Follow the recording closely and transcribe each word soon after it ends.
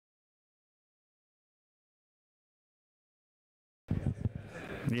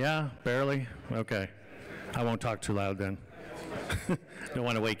Yeah, barely? Okay. I won't talk too loud then. Don't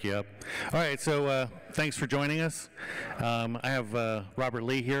want to wake you up. All right, so thanks for joining us. I have Robert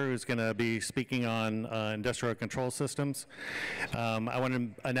Lee here, who's going to be speaking on industrial control systems. I want to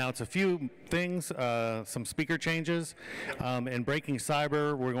announce a few things, some speaker changes. In Breaking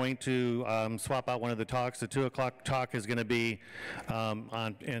Cyber, we're going to swap out one of the talks. The 2 o'clock talk is going to be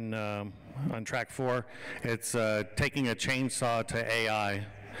on track 4. It's taking a chainsaw to AI.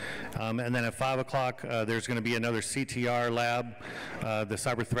 And then at 5 o'clock, there's going to be another CTR lab, the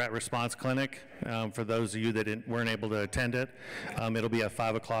Cyber Threat Response Clinic. For those of you that weren't able to attend it, it'll be at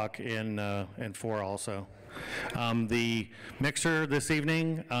 5 o'clock in 4 also. The mixer this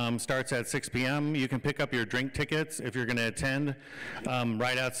evening starts at 6 p.m. You can pick up your drink tickets if you're going to attend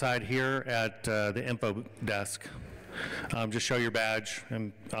right outside here at the info desk. Just show your badge,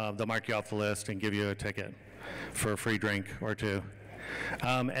 and they'll mark you off the list and give you a ticket for a free drink or two.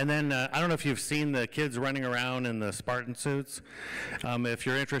 And then I don't know if you've seen the kids running around in the Spartan suits. If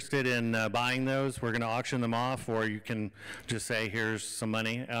you're interested in buying those, we're going to auction them off, or you can just say, here's some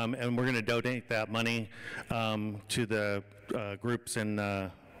money. And we're going to donate that money to the groups in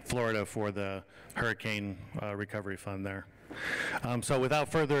Florida for the hurricane recovery fund there. So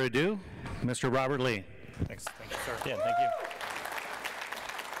without further ado, Mr. Robert Lee. Thanks. Thank you, sir. Yeah, thank you.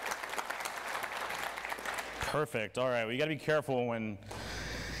 Perfect. All right. Well, you got to be careful when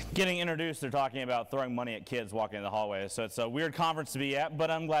getting introduced. They're talking about throwing money at kids walking in the hallways. So it's a weird conference to be at, but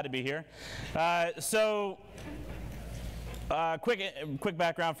I'm glad to be here. Quick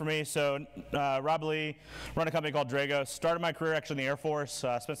background for me. So Rob Lee, run a company called Dragos. Started my career actually in the Air Force.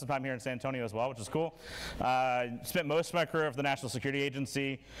 Spent some time here in San Antonio as well, which is cool. Spent most of my career with the National Security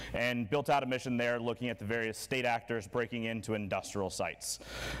Agency and built out a mission there looking at the various state actors breaking into industrial sites.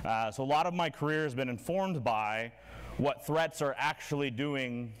 So a lot of my career has been informed by what threats are actually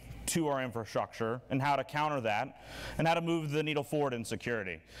doing to our infrastructure and how to counter that and how to move the needle forward in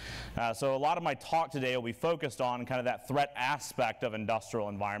security. So a lot of my talk today will be focused on kind of that threat aspect of industrial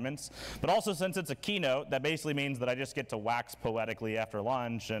environments, but also since it's a keynote, that basically means that I just get to wax poetically after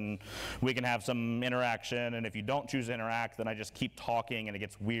lunch and we can have some interaction, and if you don't choose to interact, then I just keep talking and it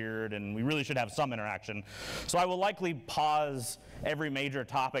gets weird, and we really should have some interaction. So I will likely pause every major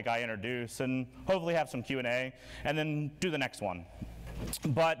topic I introduce and hopefully have some Q&A and then do the next one.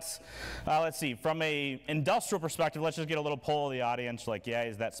 But let's see, from a industrial perspective, let's just get a little poll of the audience, like, yeah,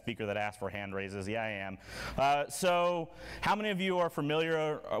 is that speaker that asked for hand raises? Yeah, I am. So how many of you are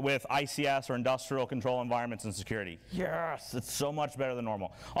familiar with ICS or industrial control environments and security? Yes, it's so much better than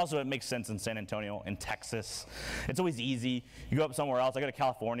normal. Also, it makes sense in San Antonio, in Texas. It's always easy. You go up somewhere else. I go to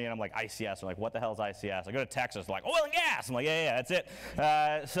California and I'm like, ICS. I'm like, what the hell is ICS? I go to Texas, like, oil and gas. I'm like, yeah, that's it.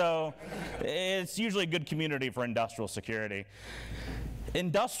 So it's usually a good community for industrial security.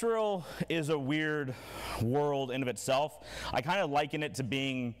 Industrial is a weird world in of itself. I kind of liken it to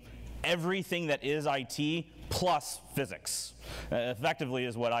being everything that is IT plus physics. Effectively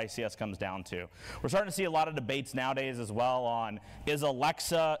is what ICS comes down to. We're starting to see a lot of debates nowadays as well on, is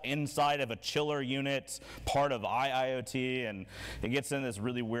Alexa inside of a chiller unit part of IoT? And it gets in this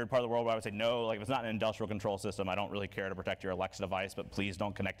really weird part of the world where I would say no, like if it's not an industrial control system, I don't really care to protect your Alexa device, but please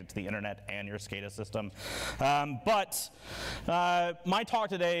don't connect it to the internet and your SCADA system. My talk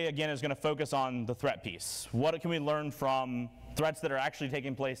today, again, is going to focus on the threat piece. What can we learn from threats that are actually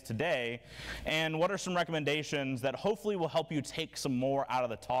taking place today, and what are some recommendations that hopefully will help you take some more out of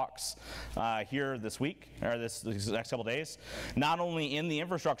the talks here this week, or this next couple days, not only in the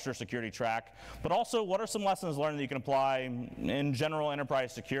infrastructure security track, but also what are some lessons learned that you can apply in general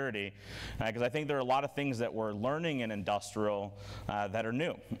enterprise security, because I think there are a lot of things that we're learning in industrial that are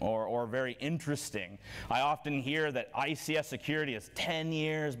new or very interesting. I often hear that ICS security is 10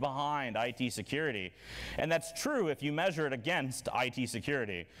 years behind IT security, and that's true if you measure it against IT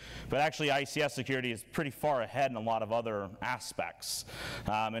security, but actually ICS security is pretty far ahead in a lot of other aspects.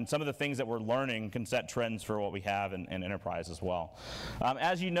 And some of the things that we're learning can set trends for what we have in enterprise as well.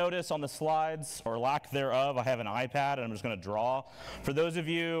 As you notice on the slides, or lack thereof, I have an iPad and I'm just going to draw. For those of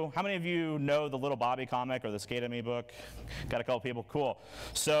you, how many of you know the Little Bobby comic or the SCADA Me book? Got a couple people? Cool.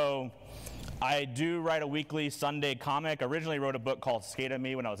 So I do write a weekly Sunday comic. I originally wrote a book called SCADA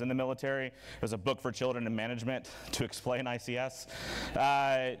Me when I was in the military. It was a book for children in management to explain ICS.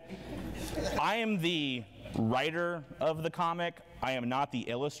 I am the writer of the comic. I am not the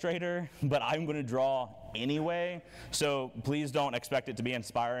illustrator, but I'm going to draw anyway. So please don't expect it to be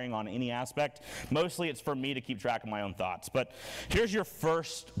inspiring on any aspect. Mostly it's for me to keep track of my own thoughts. But here's your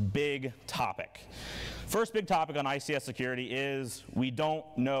first big topic. First big topic on ICS security is we don't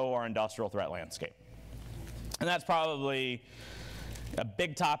know our industrial threat landscape. And that's probably a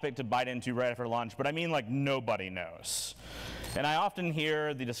big topic to bite into right after lunch, but I mean like nobody knows. And I often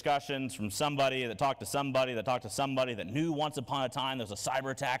hear the discussions from somebody that talked to somebody that talked to somebody that knew once upon a time there was a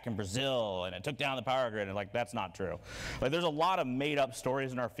cyber attack in Brazil and it took down the power grid, and like that's not true. Like there's a lot of made up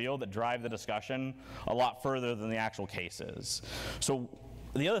stories in our field that drive the discussion a lot further than the actual cases. So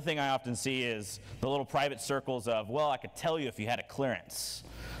the other thing I often see is the little private circles of, well, I could tell you if you had a clearance.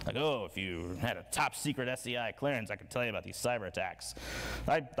 Like, oh, if you had a top secret SCI clearance, I could tell you about these cyber attacks.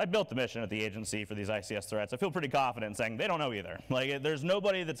 I built the mission at the agency for these ICS threats. I feel pretty confident saying they don't know either. Like, there's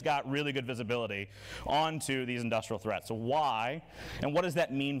nobody that's got really good visibility onto these industrial threats. So why, and what does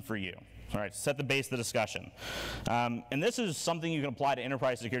that mean for you? All right, set the base of the discussion. And this is something you can apply to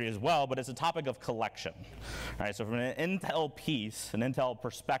enterprise security as well, but it's a topic of collection. All right, so from an Intel piece, an Intel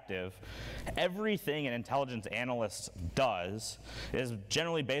perspective, everything an intelligence analyst does is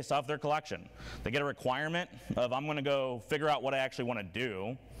generally based off their collection. They get a requirement of, I'm going to go figure out what I actually want to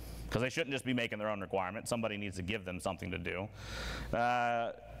do, because they shouldn't just be making their own requirement. Somebody needs to give them something to do.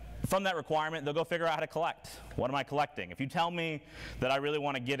 From that requirement, they'll go figure out how to collect. What am I collecting? If you tell me that I really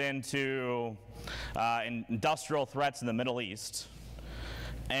want to get into industrial threats in the Middle East,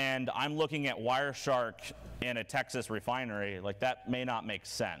 and I'm looking at Wireshark in a Texas refinery, like that may not make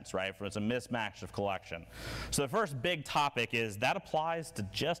sense, right? It's a mismatch of collection. So the first big topic is that applies to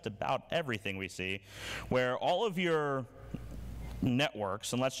just about everything we see, where all of your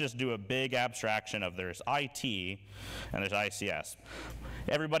networks, and let's just do a big abstraction of there's IT and there's ICS.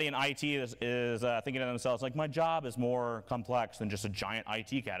 Everybody in IT is thinking to themselves, like, my job is more complex than just a giant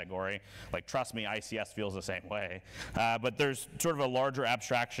IT category. Like, trust me, ICS feels the same way. But there's sort of a larger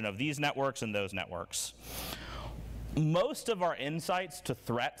abstraction of these networks and those networks. Most of our insights to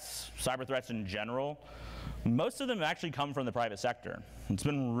threats, cyber threats in general, most of them actually come from the private sector. It's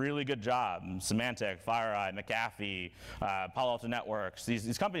been a really good job. Symantec, FireEye, McAfee, Palo Alto Networks,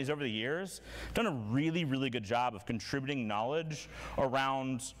 these companies over the years have done a really, really good job of contributing knowledge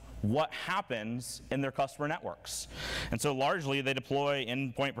around what happens in their customer networks. And so largely they deploy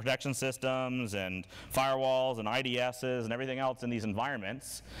endpoint protection systems and firewalls and IDSs and everything else in these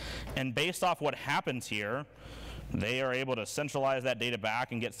environments. And based off what happens here, they are able to centralize that data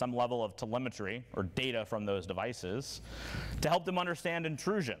back and get some level of telemetry or data from those devices to help them understand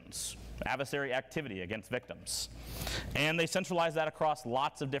intrusions, adversary activity against victims. And they centralize that across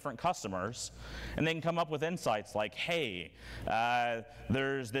lots of different customers, and they can come up with insights like, hey,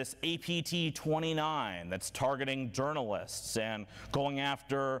 there's this APT29 that's targeting journalists and going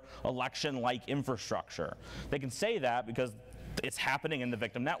after election-like infrastructure. They can say that because it's happening in the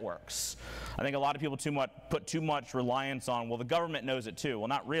victim networks. I think a lot of people put too much reliance on, well, the government knows it too. Well,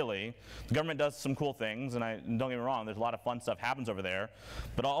 not really. The government does some cool things, and don't get me wrong, there's a lot of fun stuff happens over there,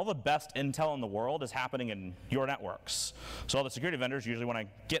 but all the best intel in the world is happening in your networks. So all the security vendors usually want to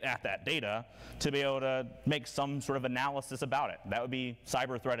get at that data to be able to make some sort of analysis about it. That would be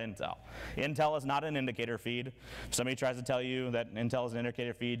cyber threat intel. Intel is not an indicator feed. If somebody tries to tell you that Intel is an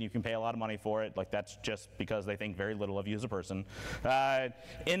indicator feed and you can pay a lot of money for it, like that's just because they think very little of you as a person.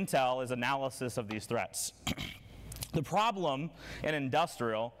 Intel is analysis of these threats. The problem in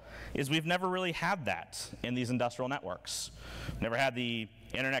industrial is we've never really had that in these industrial networks. Never had the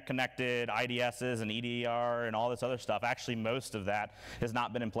internet connected IDSs and EDR and all this other stuff. Actually, most of that has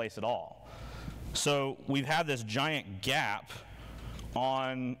not been in place at all. So we've had this giant gap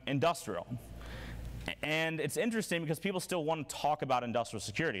on industrial. And it's interesting because people still want to talk about industrial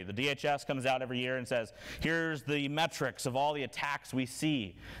security. The DHS comes out every year and says, here's the metrics of all the attacks we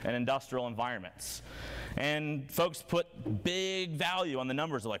see in industrial environments. And folks put big value on the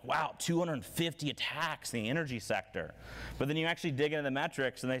numbers. They're like, wow, 250 attacks in the energy sector. But then you actually dig into the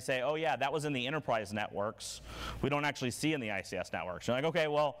metrics and they say, oh yeah, that was in the enterprise networks. We don't actually see in the ICS networks. You're like, okay,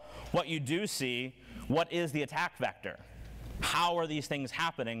 well, what you do see, what is the attack vector? How are these things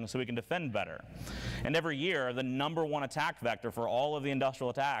happening so we can defend better? And every year, the #1 attack vector for all of the industrial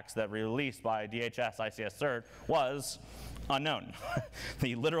attacks that were released by DHS ICS CERT was unknown.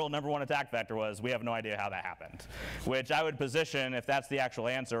 The literal #1 attack vector was, we have no idea how that happened. Which I would position, if that's the actual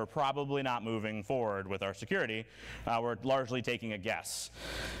answer, we're probably not moving forward with our security. We're largely taking a guess.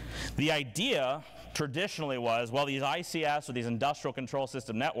 The idea traditionally was, well, these ICS, or these industrial control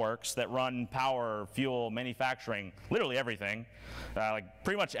system networks that run power, fuel, manufacturing, literally everything, like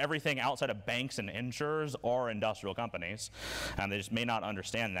pretty much everything outside of banks and insurers are industrial companies, and they just may not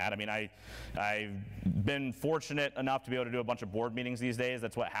understand that. I mean, I've been fortunate enough to be able to do a bunch of board meetings these days.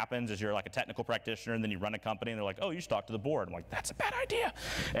 That's what happens is you're like a technical practitioner and then you run a company and they're like, oh, you should talk to the board. I'm like, that's a bad idea.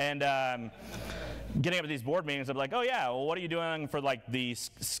 And getting up to these board meetings, I'm like, oh yeah, well, what are you doing for like the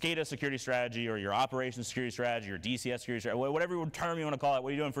SCADA security strategy or your operations security strategy, your DCS security strategy, whatever term you want to call it, what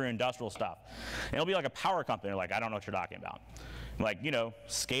are you doing for your industrial stuff? And it'll be like a power company. They're like, I don't know what you're talking about. I'm like,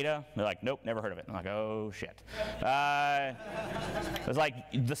 SCADA? They're like, nope, never heard of it. I'm like, oh, shit. It's like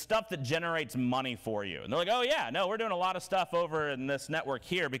the stuff that generates money for you. And they're like, oh, yeah, no, we're doing a lot of stuff over in this network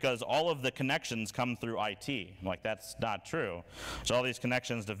here because all of the connections come through IT. I'm like, that's not true. So all these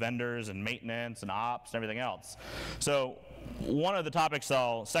connections to vendors and maintenance and ops and everything else. So one of the topics,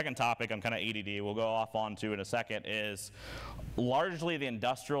 second topic I'm kind of ADD, we'll go off onto in a second, is largely the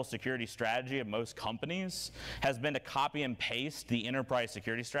industrial security strategy of most companies has been to copy and paste the enterprise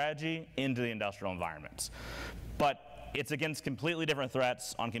security strategy into the industrial environments. But it's against completely different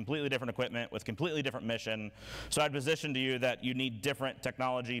threats on completely different equipment with completely different mission. So I'd position to you that you need different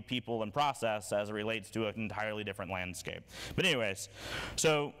technology, people, and process as it relates to an entirely different landscape. But anyways,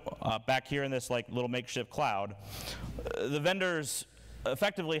 so back here in this little makeshift cloud, the vendors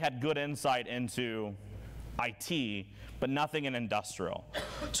effectively had good insight into IT, but nothing in industrial.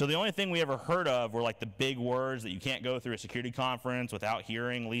 So the only thing we ever heard of were like the big words that you can't go through a security conference without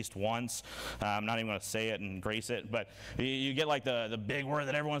hearing at least once. I'm not even going to say it and grace it, but you get like the big word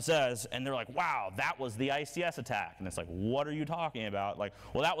that everyone says, and they're like, wow, that was the ICS attack. And it's like, what are you talking about? Like,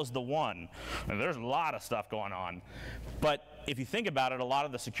 well, that was the one. And there's a lot of stuff going on. But if you think about it, a lot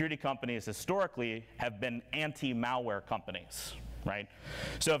of the security companies historically have been anti-malware companies. Right?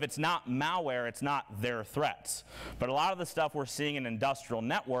 So if it's not malware, it's not their threats. But a lot of the stuff we're seeing in industrial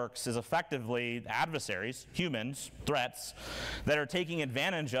networks is effectively adversaries, humans, threats, that are taking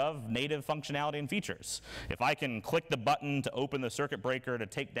advantage of native functionality and features. If I can click the button to open the circuit breaker to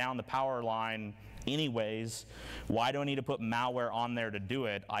take down the power line anyways, why do I need to put malware on there to do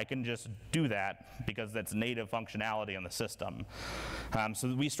it? I can just do that because that's native functionality in the system.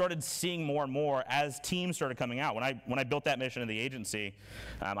 So we started seeing more and more as teams started coming out. When I built that mission in the agency,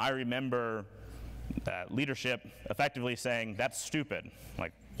 I remember leadership effectively saying, that's stupid.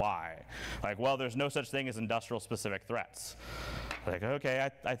 Like, why? Like, well, there's no such thing as industrial specific threats. Like, okay,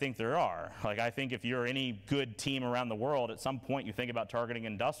 I think there are. Like, I think if you're any good team around the world, at some point you think about targeting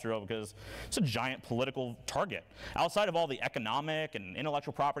industrial because it's a giant political target. Outside of all the economic and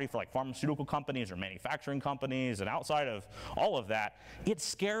intellectual property for like pharmaceutical companies or manufacturing companies, and outside of all of that, it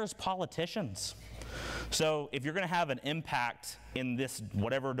scares politicians. So if you're going to have an impact in this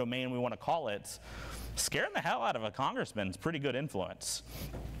whatever domain we want to call it, scaring the hell out of a congressman is pretty good influence.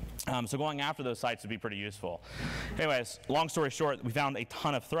 So going after those sites would be pretty useful. Anyways, long story short, we found a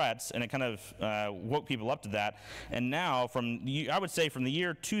ton of threats, and it kind of woke people up to that. And now, I would say from the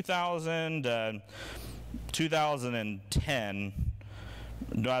year 2000 to 2010,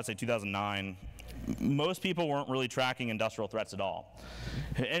 no, I'd say 2009, most people weren't really tracking industrial threats at all.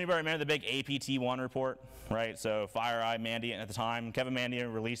 Anybody remember the big APT-1 report? Right, so FireEye, Mandiant at the time, Kevin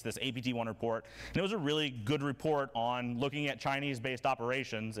Mandiant released this APT-1 report, and it was a really good report on looking at Chinese-based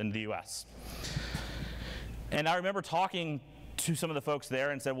operations in the US. And I remember talking to some of the folks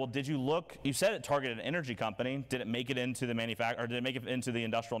there and said, well, did you look, you said it targeted an energy company, did it make it into the or did it make it into the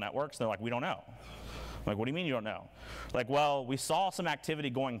industrial networks? And they're like, we don't know. I'm like, what do you mean you don't know? Like, well, we saw some activity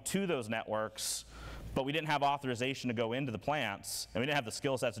going to those networks, but we didn't have authorization to go into the plants, and we didn't have the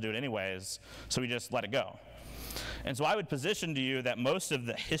skill sets to do it anyways, so we just let it go. And so I would position to you that most of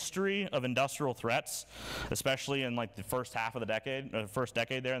the history of industrial threats, especially in like the first half of the decade, or the first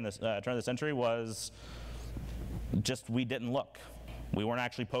decade there in this turn of the century, was just we didn't look. We weren't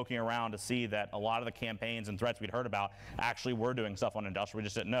actually poking around to see that a lot of the campaigns and threats we'd heard about actually were doing stuff on industrial. We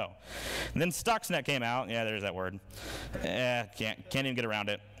just didn't know. And then Stuxnet came out. Yeah, there's that word. Can't even get around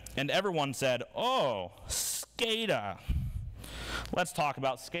it. And everyone said, oh, SCADA. Let's talk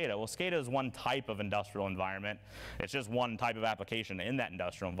about SCADA. Well, SCADA is one type of industrial environment. It's just one type of application in that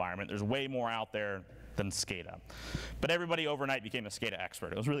industrial environment. There's way more out there than SCADA. But everybody overnight became a SCADA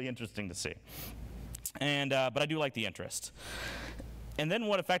expert. It was really interesting to see. And, but I do like the interest. And then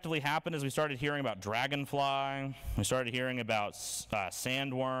what effectively happened is we started hearing about Dragonfly, we started hearing about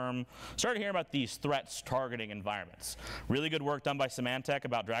Sandworm, started hearing about these threats targeting environments. Really good work done by Symantec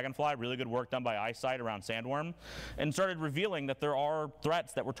about Dragonfly, really good work done by eyesight around Sandworm, and started revealing that there are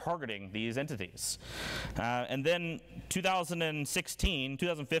threats that were targeting these entities. And then 2016,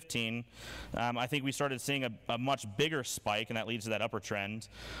 2015, I think we started seeing a much bigger spike, and that leads to that upper trend,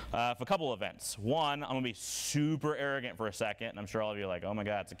 for a couple events. One, I'm going to be super arrogant for a second, and I'm sure all of you be like, oh my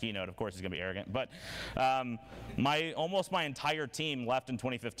God, it's a keynote. Of course he's going to be arrogant. But almost my entire team left in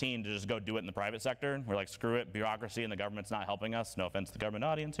 2015 to just go do it in the private sector. We're like, screw it, bureaucracy and the government's not helping us. No offense to the government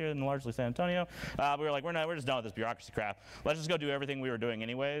audience here in largely San Antonio. We were like, we're just done with this bureaucracy crap. Let's just go do everything we were doing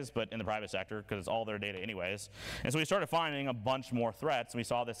anyways, but in the private sector, because it's all their data anyways. And so we started finding a bunch more threats. And we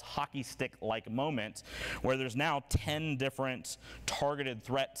saw this hockey stick-like moment where there's now 10 different targeted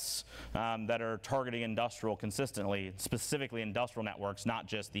threats that are targeting industrial consistently, specifically industrial networks, not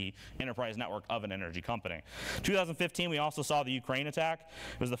just the enterprise network of an energy company. 2015, we also saw the Ukraine attack.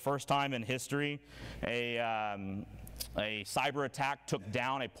 It was the first time in history a cyber attack took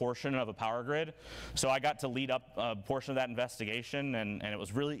down a portion of a power grid. So I got to lead up a portion of that investigation, and it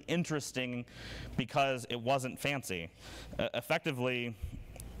was really interesting because it wasn't fancy. Effectively,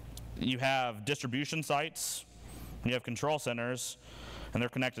 you have distribution sites, you have control centers, and they're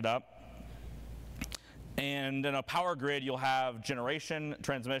connected up. And in a power grid, you'll have generation,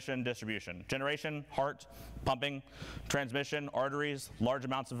 transmission, distribution. Generation, heart, pumping. Transmission, arteries, large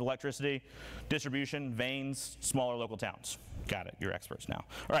amounts of electricity. Distribution, veins, smaller local towns. Got it, you're experts now.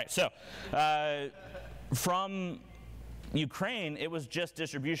 All right, so from Ukraine, it was just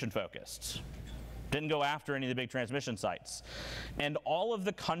distribution focused. Didn't go after any of the big transmission sites. And all of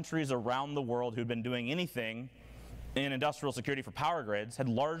the countries around the world who'd been doing anything in industrial security for power grids had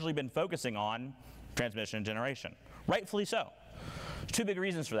largely been focusing on transmission and generation. Rightfully so. There's two big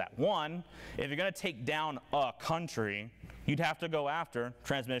reasons for that. One, if you're going to take down a country, you'd have to go after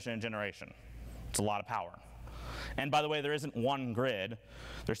transmission and generation. It's a lot of power. And by the way, there isn't one grid.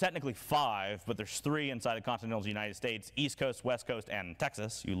 There's technically 5, but there's 3 inside the continental United States, East Coast, West Coast, and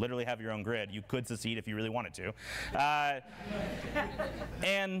Texas. You literally have your own grid. You could secede if you really wanted to.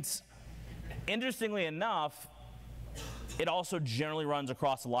 And interestingly enough, it also generally runs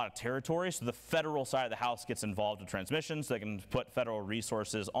across a lot of territory, so the federal side of the house gets involved with transmission, so they can put federal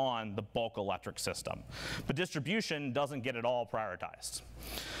resources on the bulk electric system. But distribution doesn't get it all prioritized.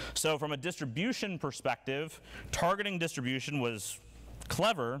 So from a distribution perspective, targeting distribution was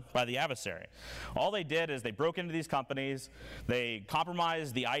clever by the adversary. All they did is they broke into these companies, they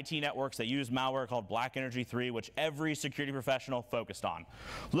compromised the IT networks, they used malware called Black Energy 3, which every security professional focused on.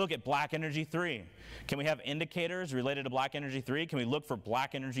 Look at Black Energy 3. Can we have indicators related to Black Energy 3? Can we look for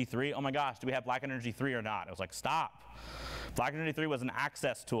Black Energy 3? Oh my gosh, do we have Black Energy 3 or not? It was like, stop. Black Energy 3 was an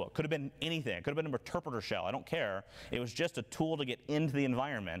access tool. It could have been anything. It could have been an interpreter shell. I don't care. It was just a tool to get into the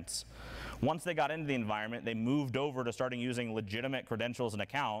environment. Once they got into the environment, they moved over to starting using legitimate credentials and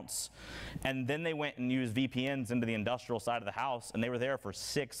accounts, and then they went and used VPNs into the industrial side of the house, and they were there for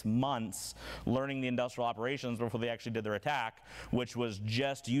 6 months learning the industrial operations before they actually did their attack, which was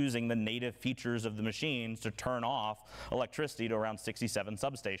just using the native features of the machines to turn off electricity to around 67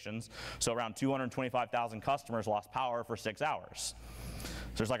 substations. So around 225,000 customers lost power for 6 hours. So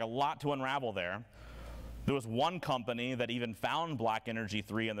there's like a lot to unravel there. There was one company that even found Black Energy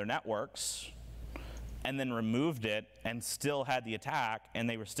 3 in their networks and then removed it and still had the attack, and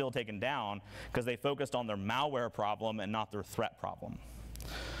they were still taken down because they focused on their malware problem and not their threat problem.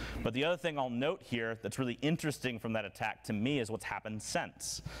 But the other thing I'll note here that's really interesting from that attack to me is what's happened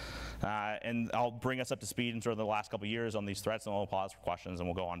since. And I'll bring us up to speed in sort of the last couple of years on these threats, and we'll pause for questions and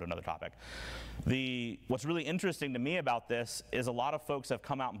we'll go on to another topic. What's really interesting to me about this is a lot of folks have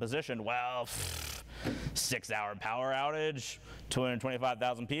come out and positioned, well, 6-hour power outage,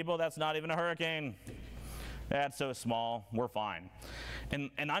 225,000 people, that's not even a hurricane. That's so small, we're fine. And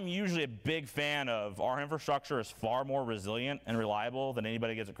I'm usually a big fan of our infrastructure is far more resilient and reliable than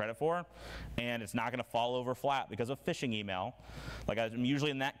anybody gives it credit for, and it's not going to fall over flat because of phishing email. Like, I'm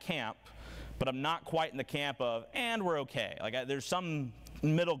usually in that camp, but I'm not quite in the camp of, and we're okay. Like, there's some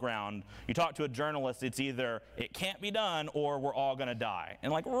middle ground. You talk to a journalist, it's either it can't be done or we're all going to die.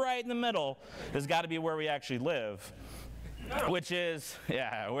 And like right in the middle has got to be where we actually live, which is,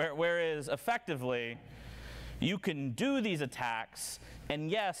 whereas effectively, you can do these attacks,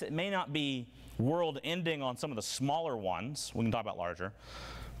 and yes, it may not be world-ending on some of the smaller ones. We can talk about larger.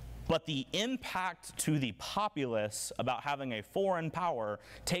 But the impact to the populace about having a foreign power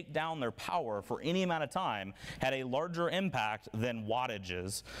take down their power for any amount of time had a larger impact than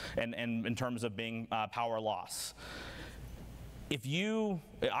wattages and in terms of being power loss.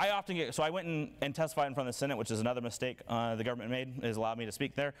 I went and testified in front of the Senate, which is another mistake the government made, is allowed me to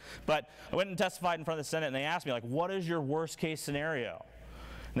speak there. But I went and testified in front of the Senate, and they asked me, like, what is your worst case scenario?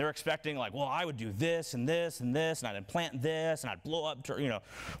 And they're expecting, like, well, I would do this and this and this, and I'd implant this, and I'd blow up,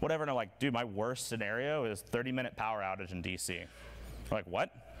 whatever. And I'm like, dude, my worst scenario is 30-minute power outage in DC. They're like,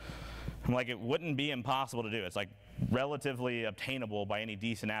 what? I'm like, it wouldn't be impossible to do. It's like relatively obtainable by any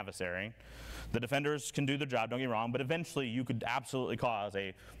decent adversary. The defenders can do their job, don't get me wrong, but eventually you could absolutely cause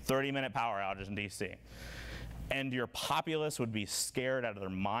a 30-minute power outage in DC. And your populace would be scared out of their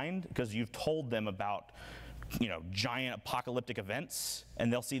mind because you've told them about giant apocalyptic events,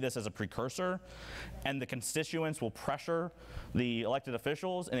 and they'll see this as a precursor, and the constituents will pressure the elected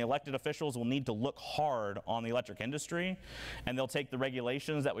officials, and the elected officials will need to look hard on the electric industry, and they'll take the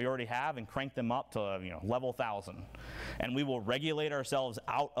regulations that we already have and crank them up to level 1,000, and we will regulate ourselves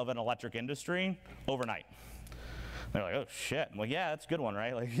out of an electric industry overnight. They're like, oh shit. Well, yeah, that's a good one,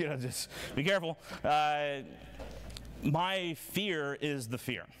 right? Like, just be careful. My fear is the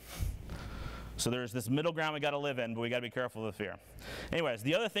fear. So there's this middle ground we got to live in, but we got to be careful of the fear. Anyways,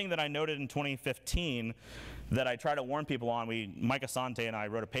 the other thing that I noted in 2015 that I try to warn people on, Mike Asante and I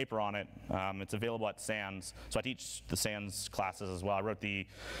wrote a paper on it. It's available at SANS. So I teach the SANS classes as well. I wrote the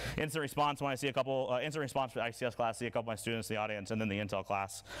incident response when I see a couple, incident response for the ICS class, see a couple of my students in the audience, and then the Intel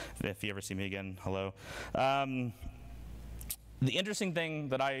class. If you ever see me again, hello. The interesting thing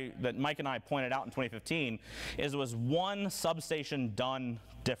that Mike and I pointed out in 2015 is there was one substation done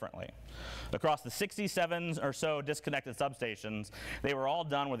differently. Across the 67 or so disconnected substations, they were all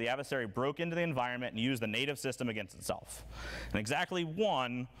done where the adversary broke into the environment and used the native system against itself. And exactly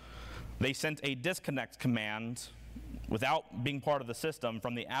one, they sent a disconnect command without being part of the system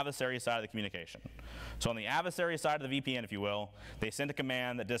from the adversary side of the communication. So on the adversary side of the VPN, if you will, they sent a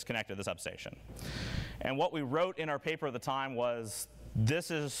command that disconnected the substation. And what we wrote in our paper at the time was, this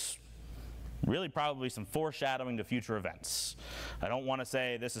is really probably some foreshadowing to future events. I don't want to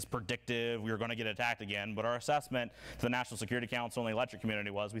say this is predictive, we're going to get attacked again, but our assessment to the National Security Council and the electric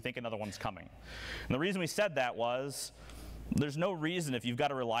community was, we think another one's coming. And the reason we said that was, there's no reason if you've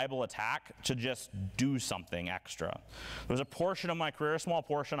got a reliable attack to just do something extra. There was a portion of my career, a small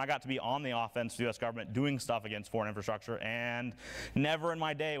portion, I got to be on the offense, the US government, doing stuff against foreign infrastructure, and never in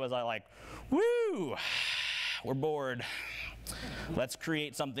my day was I like, woo, we're bored. Let's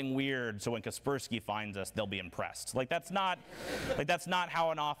create something weird so when Kaspersky finds us, they'll be impressed. That's not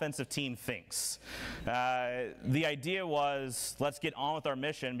how an offensive team thinks. The idea was, let's get on with our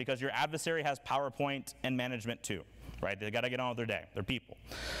mission because your adversary has PowerPoint and management too. Right? They got to get on with their day. They're people.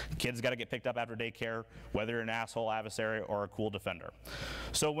 Kids got to get picked up after daycare, whether you're an asshole adversary or a cool defender.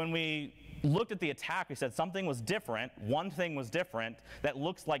 So when we looked at the attack, we said something was different. One thing was different that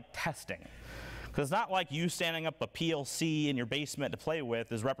looks like testing. Because it's not like you standing up a PLC in your basement to play with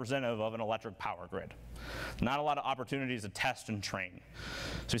is representative of an electric power grid. Not a lot of opportunities to test and train.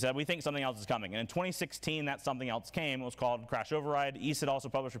 So we said, we think something else is coming. And in 2016, that something else came. It was called crash override. EAST also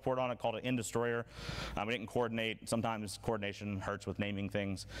published a report on it called an in-destroyer. We didn't coordinate. Sometimes coordination hurts with naming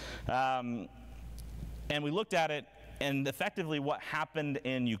things. And we looked at it, and effectively what happened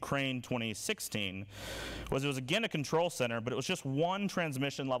in Ukraine 2016 was it was again a control center, but it was just one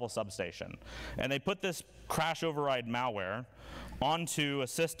transmission level substation. And they put this crash override malware onto a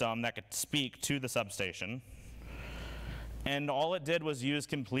system that could speak to the substation. And all it did was use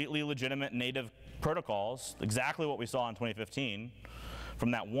completely legitimate native protocols, exactly what we saw in 2015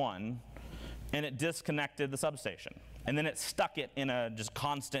 from that one, and it disconnected the substation. And then it stuck it in a just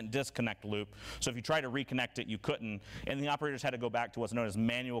constant disconnect loop. So if you try to reconnect it, you couldn't. And the operators had to go back to what's known as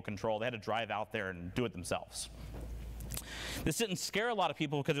manual control. They had to drive out there and do it themselves. This didn't scare a lot of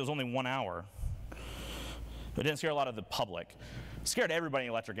people because it was only 1 hour. It didn't scare a lot of the public. It scared everybody in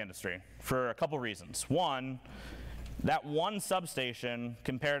the electric industry for a couple reasons. One, that one substation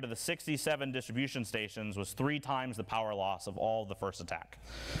compared to the 67 distribution stations was 3 times the power loss of all the first attack.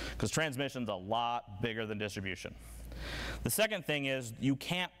 Because transmission's a lot bigger than distribution. The second thing is you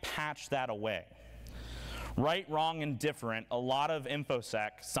can't patch that away. Right, wrong, and different, a lot of InfoSec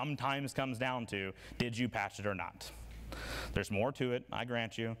sometimes comes down to, did you patch it or not? There's more to it, I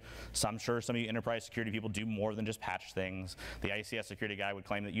grant you. So I'm sure some of you enterprise security people do more than just patch things. The ICS security guy would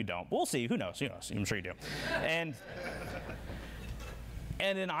claim that you don't. We'll see, who knows, I'm sure you do.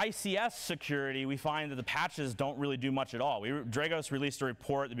 And in ICS security, we find that the patches don't really do much at all. Dragos released a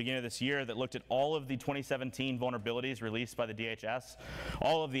report at the beginning of this year that looked at all of the 2017 vulnerabilities released by the DHS,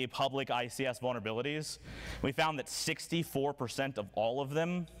 all of the public ICS vulnerabilities. We found that 64% of all of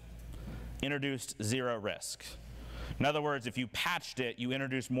them introduced 0 risk. In other words, if you patched it, you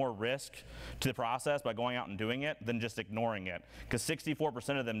introduced more risk to the process by going out and doing it than just ignoring it. Because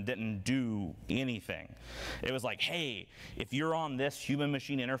 64% of them didn't do anything. It was like, hey, if you're on this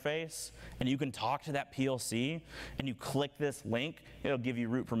human-machine interface and you can talk to that PLC and you click this link, it'll give you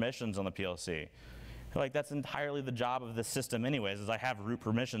root permissions on the PLC. Like, that's entirely the job of the system anyways, is I have root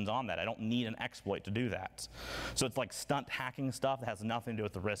permissions on that. I don't need an exploit to do that. So it's like stunt hacking stuff that has nothing to do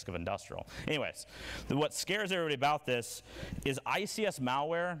with the risk of industrial. Anyways, what scares everybody about this is ICS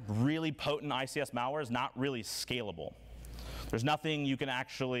malware, really potent ICS malware, is not really scalable. There's nothing you can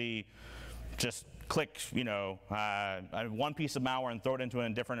actually just click, one piece of malware and throw it into a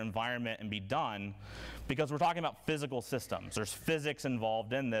different environment and be done, because we're talking about physical systems. There's physics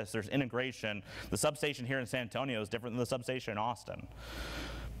involved in this. There's integration. The substation here in San Antonio is different than the substation in Austin.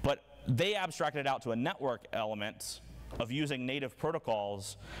 But they abstracted it out to a network element of using native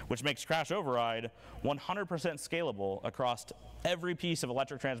protocols, which makes crash override 100% scalable across every piece of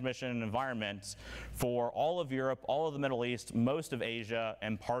electric transmission environment for all of Europe, all of the Middle East, most of Asia,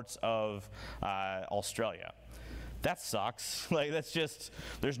 and parts of Australia. That sucks. Like, that's just,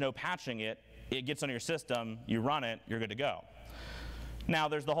 there's no patching it. It gets on your system, you run it, you're good to go. Now,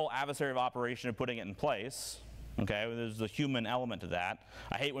 there's the whole adversarial operation of putting it in place. Okay, there's the human element to that.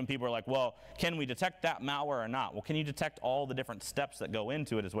 I hate when people are like, well, can we detect that malware or not? Well, can you detect all the different steps that go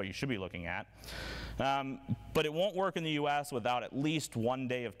into it is what you should be looking at. But it won't work in the US without at least 1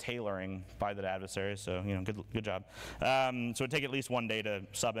 day of tailoring by the adversary, so good job. So it'd take at least 1 day to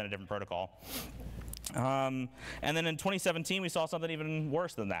sub in a different protocol. And then in 2017, we saw something even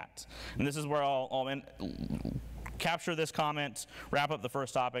worse than that. And this is where I'll capture this comment, wrap up the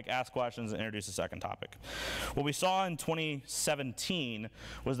first topic, ask questions, and introduce the second topic. What we saw in 2017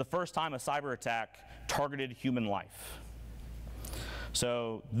 was the first time a cyber attack targeted human life.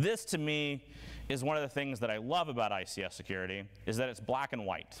 So this, to me, is one of the things that I love about ICS security, is that it's black and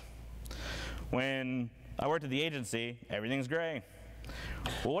white. When I worked at the agency, everything's gray.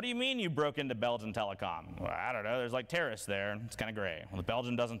 Well, what do you mean you broke into Belgian Telecom? Well, I don't know, there's like terrorists there. It's kind of gray. Well, the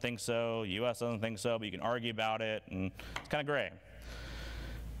Belgian doesn't think so, US doesn't think so, but you can argue about it, and it's kind of gray.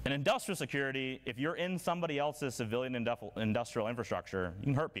 In industrial security, if you're in somebody else's civilian industrial infrastructure, you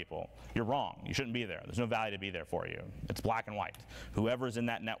can hurt people. You're wrong. You shouldn't be there. There's no value to be there for you. It's black and white. Whoever's in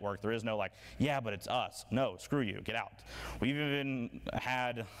that network, there is no like, yeah, but it's us. No, screw you. Get out. We've even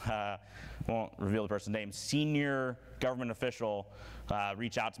had, won't reveal the person's name, senior government official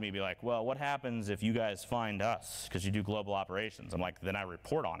reach out to me and be like, well, what happens if you guys find us because you do global operations? I'm like, then I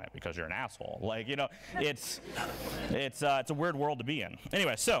report on it because you're an asshole. Like, it's a weird world to be in.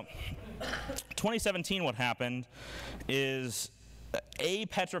 Anyway, so 2017, what happened is a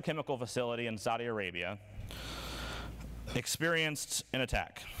petrochemical facility in Saudi Arabia experienced an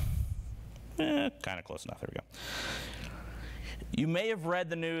attack. Kind of close enough. There we go. You may have read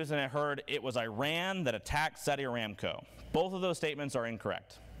the news and heard it was Iran that attacked Saudi Aramco. Both of those statements are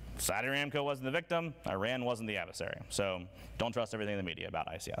incorrect. Saudi Aramco wasn't the victim, Iran wasn't the adversary. So don't trust everything in the media about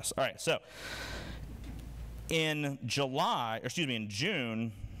ICS. All right, so in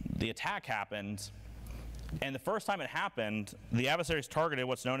June, the attack happened, and the first time it happened, the adversaries targeted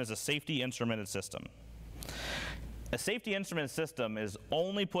what's known as a safety instrumented system. A safety instrumented system is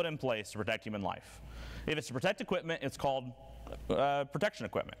only put in place to protect human life. If it's to protect equipment, it's called protection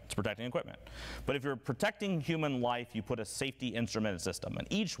equipment. It's protecting equipment. But if you're protecting human life, you put a safety instrumented system. And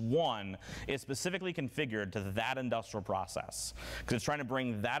each one is specifically configured to that industrial process, because it's trying to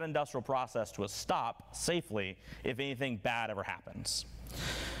bring that industrial process to a stop safely if anything bad ever happens.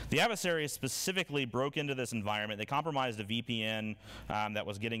 The adversaries specifically broke into this environment. They compromised a VPN that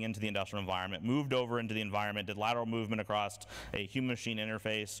was getting into the industrial environment, moved over into the environment, did lateral movement across a human-machine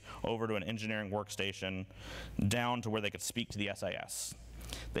interface over to an engineering workstation, down to where they could speak to the SIS.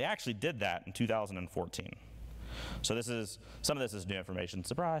 They actually did that in 2014. So some of this is new information.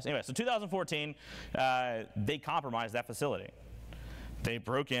 Surprise. Anyway, so 2014, they compromised that facility. They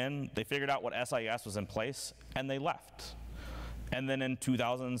broke in, they figured out what SIS was in place, and they left. And then in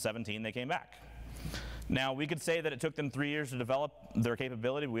 2017, they came back. Now, we could say that it took them 3 years to develop their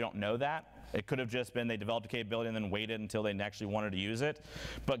capability. We don't know that. It could have just been they developed a capability and then waited until they actually wanted to use it.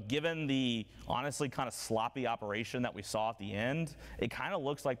 But given the honestly kind of sloppy operation that we saw at the end, it kind of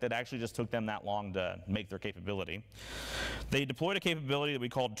looks like that actually just took them that long to make their capability. They deployed a capability that we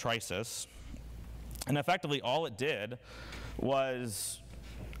called Trisis. And effectively, all it did was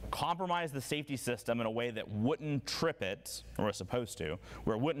compromise the safety system in a way that wouldn't trip it, or was supposed to,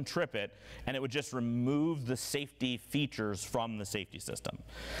 where it wouldn't trip it, and it would just remove the safety features from the safety system.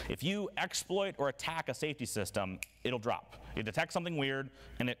 If you exploit or attack a safety system, it'll drop. It detects something weird,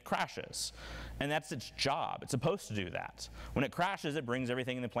 and it crashes. And that's its job. It's supposed to do that. When it crashes, it brings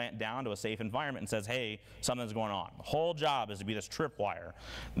everything in the plant down to a safe environment and says, hey, something's going on. The whole job is to be this tripwire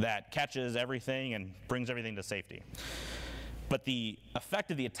that catches everything and brings everything to safety. But the effect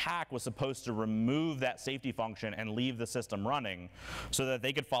of the attack was supposed to remove that safety function and leave the system running so that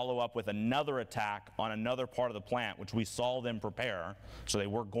they could follow up with another attack on another part of the plant, which we saw them prepare, so they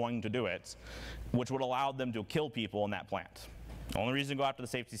were going to do it, which would allow them to kill people in that plant. The only reason to go after the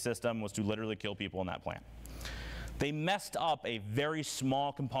safety system was to literally kill people in that plant. They messed up a very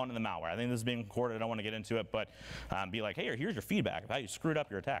small component of the malware. I think this is being recorded. I don't want to get into it, but be like, hey, here's your feedback of how you screwed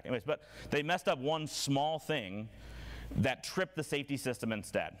up your attack. Anyways, but they messed up one small thing that tripped the safety system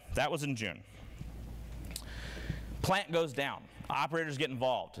instead. That was in June. Plant goes down. Operators get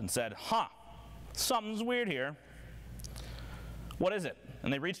involved and said, something's weird here. What is it?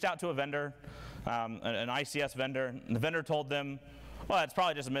 And they reached out to a vendor, an ICS vendor, and the vendor told them, well, it's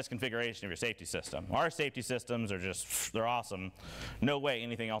probably just a misconfiguration of your safety system. Our safety systems are just, they're awesome. No way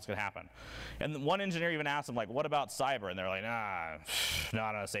anything else could happen. And one engineer even asked them, like, what about cyber? And they're like, nah,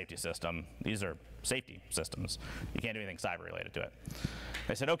 not a safety system. These are safety systems. You can't do anything cyber related to it.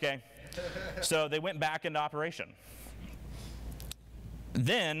 They said, okay. So they went back into operation.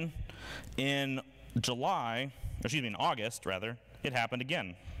 Then in August, rather, it happened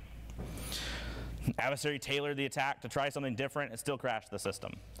again. Adversary tailored the attack to try something different. It still crashed the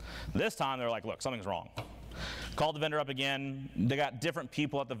system. This time they're like, look, something's wrong. Called the vendor up again. They got different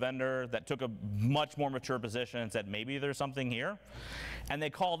people at the vendor that took a much more mature position and said, maybe there's something here. And they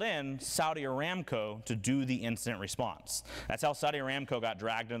called in Saudi Aramco to do the incident response. That's how Saudi Aramco got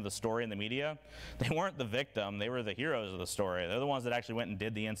dragged into the story in the media. They weren't the victim, they were the heroes of the story. They're the ones that actually went and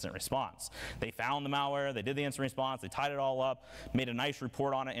did the incident response. They found the malware, they did the incident response, they tied it all up, made a nice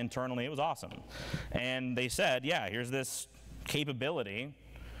report on it internally. It was awesome. And they said, yeah, here's this capability,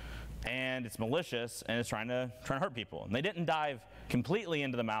 and it's malicious, and it's trying to hurt people. And they didn't dive completely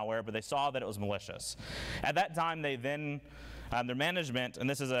into the malware, but they saw that it was malicious. At that time, they then, their management, and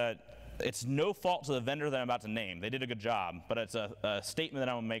it's no fault to the vendor that I'm about to name. They did a good job, but it's a statement that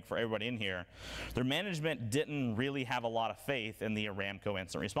I'm going to make for everybody in here. Their management didn't really have a lot of faith in the Aramco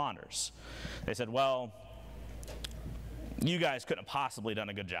incident responders. They said, well, you guys couldn't have possibly done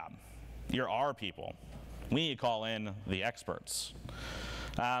a good job. You're our people. We need to call in the experts.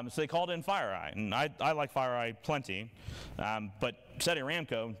 So they called in FireEye, and I like FireEye plenty, but Saudi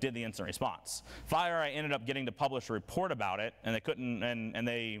Aramco did the incident response. FireEye ended up getting to publish a report about it, and they couldn't, and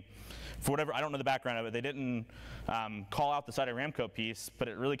they, for whatever, I don't know the background of it, they didn't call out the Saudi Aramco piece, but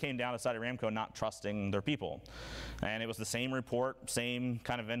it really came down to Saudi Aramco not trusting their people. And it was the same report, same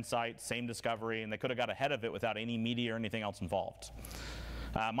kind of insight, same discovery, and they could have got ahead of it without any media or anything else involved.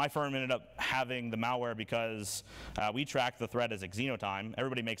 My firm ended up having the malware because we track the threat as Xenotime.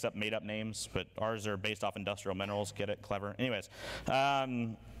 Everybody makes up made-up names, but ours are based off industrial minerals. Get it? Clever. Anyways,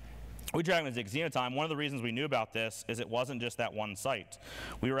 we track them as Xenotime. One of the reasons we knew about this is it wasn't just that one site.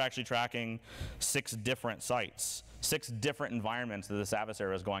 We were actually tracking 6 different sites, 6 different environments that this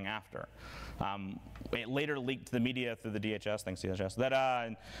adversary was going after. It later leaked to the media through the DHS, thanks to DHS,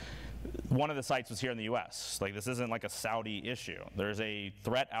 that one of the sites was here in the US. Like, this isn't like a Saudi issue. There's a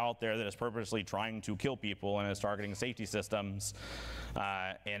threat out there that is purposely trying to kill people and is targeting safety systems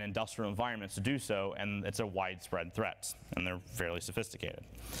and industrial environments to do so, and it's a widespread threat, and they're fairly sophisticated.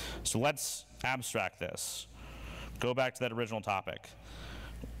 So let's abstract this. Go back to that original topic.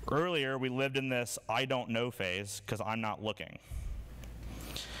 Earlier, we lived in this I don't know phase because I'm not looking.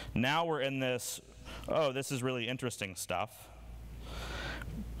 Now we're in this, oh, this is really interesting stuff.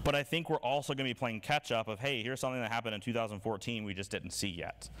 But I think we're also going to be playing catch up of, hey, here's something that happened in 2014 we just didn't see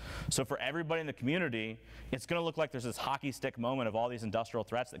yet. So for everybody in the community, it's going to look like there's this hockey stick moment of all these industrial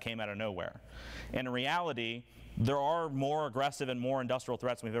threats that came out of nowhere. And in reality, there are more aggressive and more industrial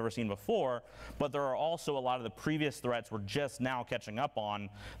threats than we've ever seen before, but there are also a lot of the previous threats we're just now catching up on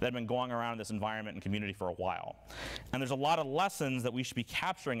that have been going around in this environment and community for a while. And there's a lot of lessons that we should be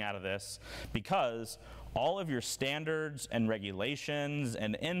capturing out of this, because all of your standards and regulations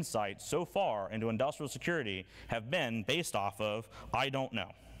and insights so far into industrial security have been based off of I don't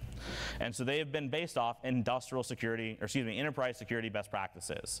know. And so they have been based off industrial security, or excuse me, enterprise security best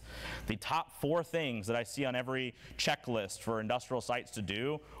practices. The top 4 things that I see on every checklist for industrial sites to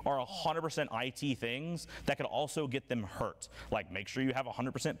do are 100% IT things that could also get them hurt. Like, make sure you have a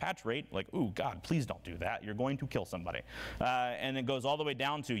 100% patch rate. Like, ooh, God, please don't do that. You're going to kill somebody. And it goes all the way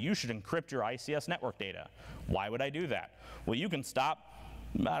down to, you should encrypt your ICS network data. Why would I do that? Well, you can stop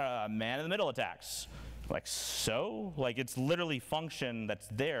man-in-the-middle attacks. Like, so? Like, it's literally function that's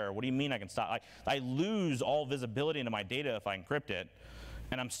there. What do you mean I can stop? I lose all visibility into my data if I encrypt it.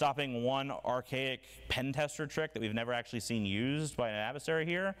 and I'm stopping one archaic pen tester trick that we've never actually seen used by an adversary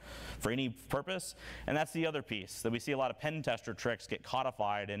here for any purpose. And that's the other piece, that we see a lot of pen tester tricks get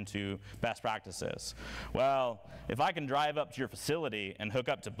codified into best practices. Well, if I can drive up to your facility and hook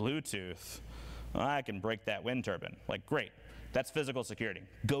up to Bluetooth, I can break that wind turbine. Like, great. That's physical security.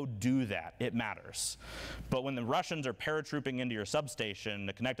 Go do that. It matters. But when the Russians are paratrooping into your substation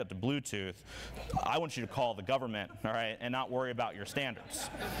to connect up to Bluetooth, I want you to call the government, all right, and not worry about your standards.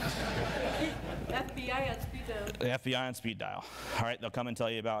 FBI on speed dial. The FBI on speed dial. All right, they'll come and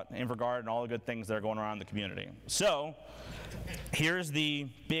tell you about InfraGard and all the good things that are going around in the community. So here's the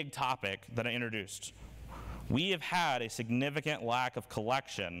big topic that I introduced. We have had a significant lack of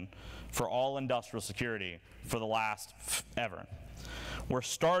collection for all industrial security for the last ever. We're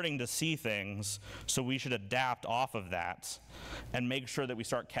starting to see things, so we should adapt off of that and make sure that we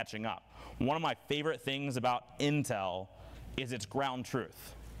start catching up. One of my favorite things about Intel is its ground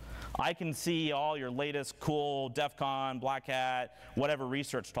truth. I can see all your latest cool DEF CON, Black Hat, whatever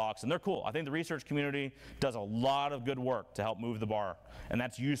research talks, and they're cool. I think the research community does a lot of good work to help move the bar, and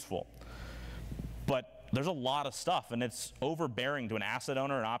that's useful. But there's a lot of stuff, and it's overbearing to an asset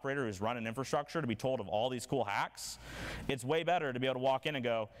owner and operator who's running infrastructure to be told of all these cool hacks. It's way better to be able to walk in and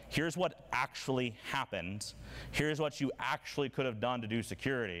go, here's what actually happened. Here's what you actually could have done to do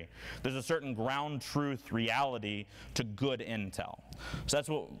security. There's a certain ground truth reality to good intel. So that's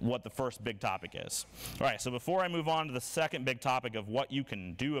what the first big topic is. All right, so before I move on to the second big topic of what you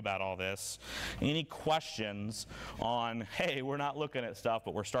can do about all this, any questions on, hey, we're not looking at stuff,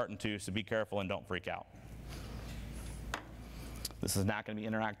 but we're starting to, so be careful and don't freak out. This is not going to be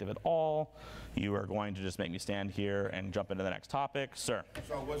interactive at all. You are going to just make me stand here and jump into the next topic. Sir.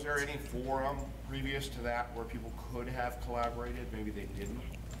 So was there any forum previous to that where people could have collaborated? Maybe they didn't?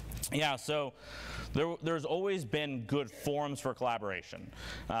 Yeah, so there's always been good forums for collaboration.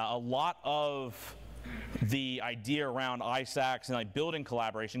 A lot of the idea around ISACs and like building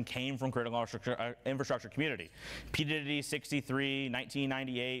collaboration came from critical infrastructure community. P. Diddy, 63,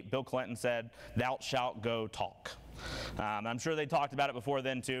 1998, Bill Clinton said, thou shalt go talk. I'm sure they talked about it before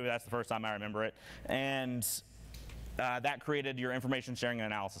then too. That's the first time I remember it. And that created your information sharing and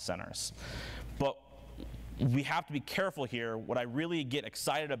analysis centers. But we have to be careful here. What I really get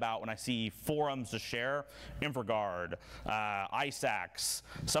excited about when I see forums to share, InfraGard, ISACs,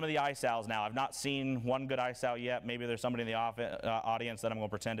 some of the ISALs now. I've not seen one good ISAL yet. Maybe there's somebody in the audience that I'm going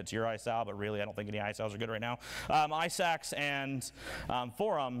to pretend it's your ISAL, but really I don't think any ISALs are good right now. ISACs and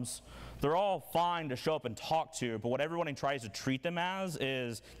forums, they're all fine to show up and talk to, but what everyone tries to treat them as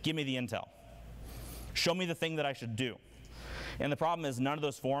is, give me the intel. Show me the thing that I should do. And the problem is none of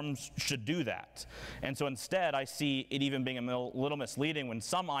those forums should do that. And so instead, I see it even being a little misleading when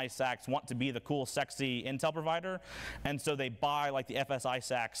some ISACs want to be the cool, sexy intel provider, and so they buy like the FS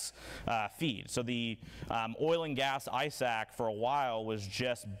ISACs feed. So the oil and gas ISAC for a while was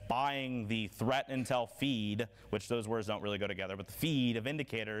just buying the threat intel feed, which those words don't really go together, but the feed of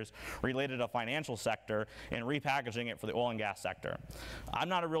indicators related to financial sector and repackaging it for the oil and gas sector. I'm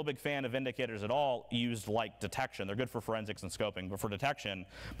not a real big fan of indicators at all used like detection. They're good for forensics and scoping, but for detection.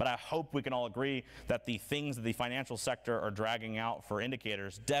 But I hope we can all agree that the things that the financial sector are dragging out for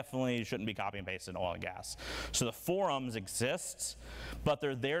indicators definitely shouldn't be copy and pasted in oil and gas. So the forums exist, but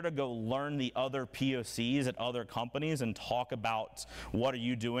they're there to go learn the other POCs at other companies and talk about what are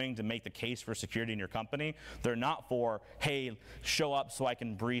you doing to make the case for security in your company. They're not for, hey, show up so I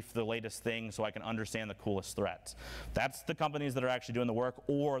can brief the latest thing so I can understand the coolest threat. That's the companies that are actually doing the work,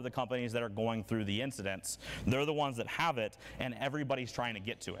 or the companies that are going through the incidents. They're the ones that have it, and everybody's trying to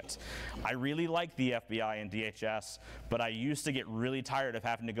get to it. I really like the FBI and DHS, but I used to get really tired of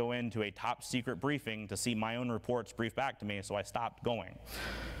having to go into a top secret briefing to see my own reports briefed back to me, so I stopped going.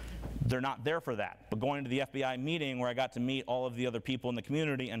 They're not there for that. But going to the FBI meeting where I got to meet all of the other people in the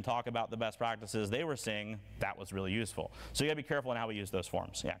community and talk about the best practices they were seeing, that was really useful. So you gotta be careful in how we use those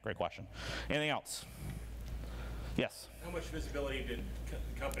forms. Yeah, great question. Anything else? Yes? How much visibility did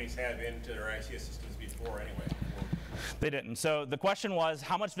companies have into their ICS systems before anyway? They didn't. So the question was,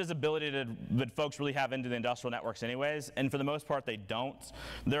 how much visibility did folks really have into the industrial networks anyways? And for the most part, they don't.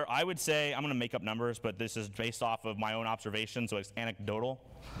 I would say, I'm going to make up numbers, but this is based off of my own observation, so it's anecdotal.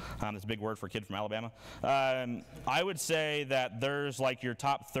 That's a big word for a kid from Alabama. I would say that there's like your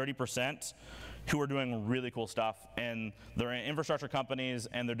top 30% who are doing really cool stuff, and they're in infrastructure companies,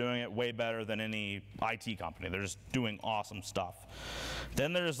 and they're doing it way better than any IT company. They're just doing awesome stuff.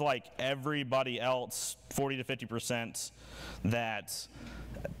 Then there's like everybody else, 40 to 50%, that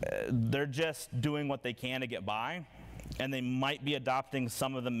they're just doing what they can to get by, and they might be adopting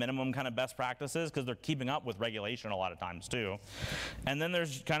some of the minimum kind of best practices because they're keeping up with regulation a lot of times too. And then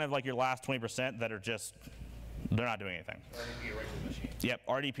there's kind of like your last 20% that are just, they're not doing anything. RDP right to the machine. Yep,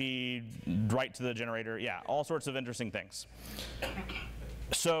 RDP, right to the generator, yeah, all sorts of interesting things.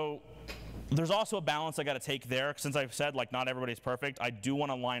 So there's also a balance I got to take there. Since I've said like not everybody's perfect, I do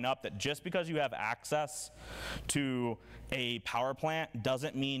want to line up that just because you have access to a power plant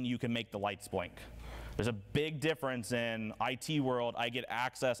doesn't mean you can make the lights blink. There's a big difference in IT world. I get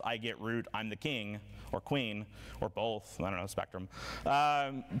access, I get root, I'm the king or queen or both, I don't know, spectrum.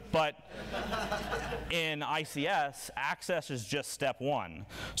 But in ICS, access is just step one.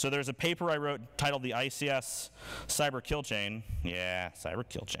 So there's a paper I wrote titled the ICS Cyber Kill Chain. Yeah, Cyber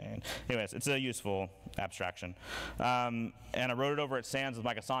Kill Chain. Anyways, it's a useful abstraction. And I wrote it over at SANS with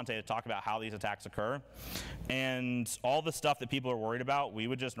Mike Asante to talk about how these attacks occur. And all the stuff that people are worried about, we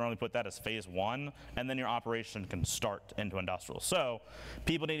would just normally put that as phase one, and then your operation can start into industrial. So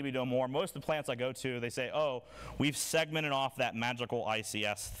people need to be doing more. Most of the plants I go to, they say, oh, we've segmented off that magical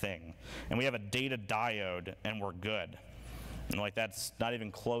ICS thing, and we have a data diode, and we're good. And like that's not even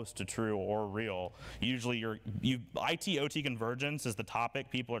close to true or real. Usually IT-OT convergence is the topic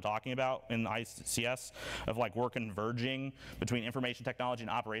people are talking about in ICS, of like we're converging between information technology and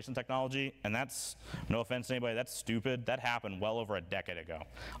operation technology, and that's, no offense to anybody, that's stupid. That happened well over a decade ago.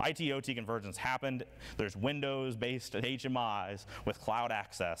 IT-OT convergence happened. There's Windows-based HMIs with cloud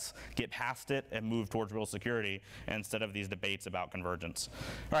access. Get past it and move towards real security instead of these debates about convergence.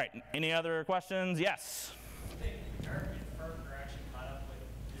 All right, any other questions? Yes?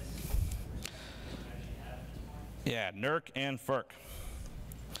 Yeah, NERC and FERC.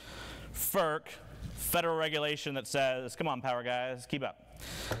 FERC, federal regulation that says, come on, power guys, keep up.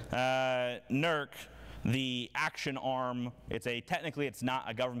 NERC, the action arm, technically it's not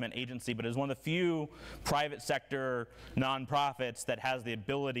a government agency, but it's one of the few private sector nonprofits that has the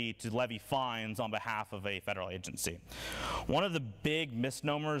ability to levy fines on behalf of a federal agency. One of the big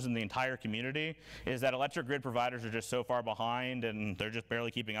misnomers in the entire community is that electric grid providers are just so far behind and they're just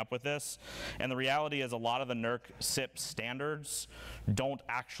barely keeping up with this. And the reality is a lot of the NERC SIP standards don't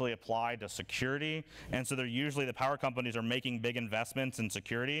actually apply to security, and so they're usually, the power companies are making big investments in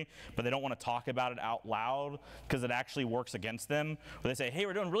security, but they don't want to talk about it out loud because it actually works against them. Where they say, hey,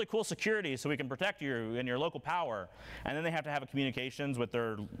 we're doing really cool security so we can protect you and your local power, and then they have to have communications with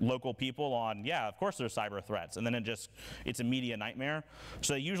their local people on, yeah, of course there's cyber threats, and then it's a media nightmare.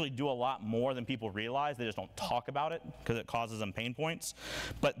 So they usually do a lot more than people realize. They just don't talk about it because it causes them pain points.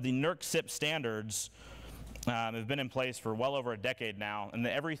 But the NERC SIP standards have been in place for well over a decade now, and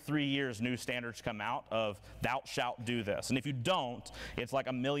every 3 years new standards come out of thou shalt do this, and if you don't, it's like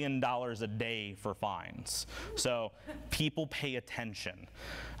 $1 million a day for fines. So people pay attention.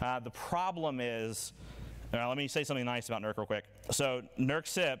 The problem is, let me say something nice about NERC real quick. So NERC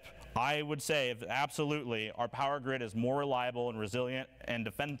SIP, I would say absolutely our power grid is more reliable and resilient and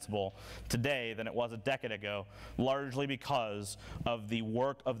defensible today than it was a decade ago, largely because of the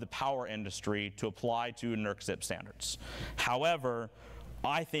work of the power industry to apply to NERC SIP standards. However,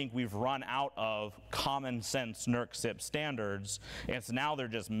 I think we've run out of common sense NERC SIP standards, and so now they're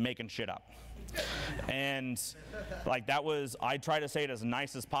just making shit up. And like that was, I tried to say it as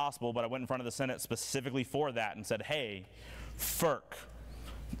nice as possible, but I went in front of the Senate specifically for that and said, hey, FERC,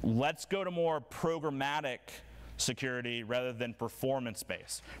 let's go to more programmatic security rather than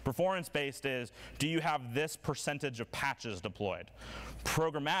performance-based. Performance-based is, do you have this percentage of patches deployed?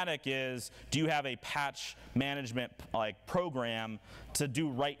 Programmatic is, do you have a patch management program to do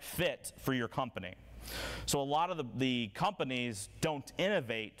right fit for your company? So a lot of the companies don't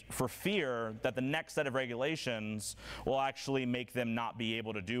innovate for fear that the next set of regulations will actually make them not be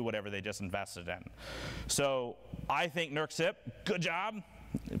able to do whatever they just invested in. So I think NERC SIP, good job.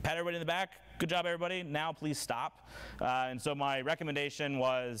 Pat everybody in the back. Good job, everybody. Now please stop. And so my recommendation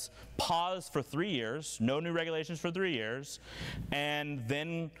was pause for 3 years, no new regulations for 3 years, and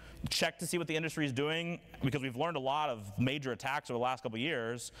then check to see what the industry is doing, because we've learned a lot of major attacks over the last couple of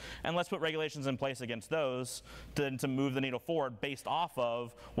years, and let's put regulations in place against those to move the needle forward based off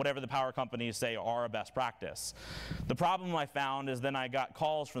of whatever the power companies say are a best practice. The problem I found is then I got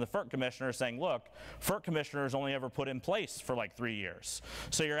calls from the FERC commissioner saying, look, FERC commissioners only ever put in place for like 3 years.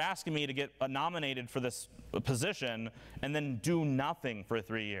 So you're asking me to get nominated for this position and then do nothing for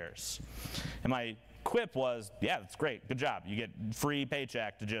 3 years. And my quip was, yeah, that's great, good job. You get free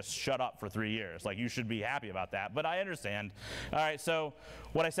paycheck to just shut up for 3 years. Like, you should be happy about that, but I understand. All right, so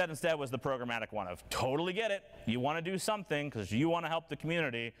what I said instead was the programmatic one of, totally get it, you want to do something because you want to help the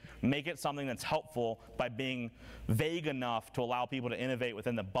community, make it something that's helpful by being vague enough to allow people to innovate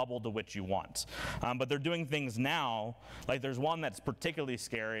within the bubble to which you want. But they're doing things now, like there's one that's particularly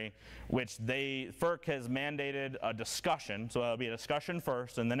scary, which FERC has mandated a discussion, so it'll be a discussion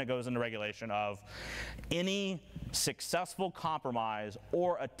first, and then it goes into regulation of any successful compromise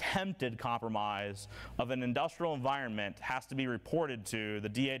or attempted compromise of an industrial environment has to be reported to the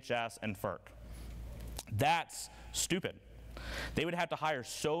DHS and FERC. That's stupid. They would have to hire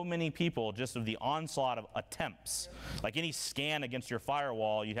so many people just of the onslaught of attempts. Like any scan against your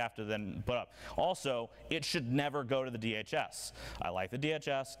firewall, you'd have to then put up. Also, it should never go to the DHS. I like the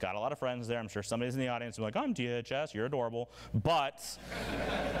DHS, got a lot of friends there. I'm sure somebody's in the audience who's like, I'm DHS, you're adorable. But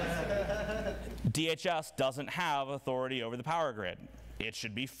DHS doesn't have authority over the power grid. It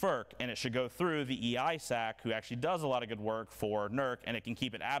should be FERC, and it should go through the EISAC, who actually does a lot of good work for NERC, and it can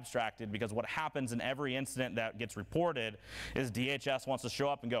keep it abstracted, because what happens in every incident that gets reported is DHS wants to show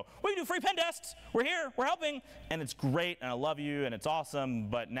up and go, we can do free pen tests, we're here, we're helping, and it's great, and I love you, and it's awesome,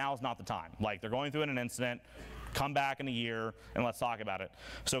 but now's not the time. Like, they're going through an incident, come back in a year, and let's talk about it.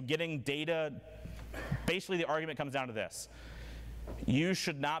 So getting data, basically the argument comes down to this. You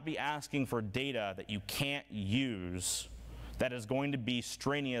should not be asking for data that you can't use that is going to be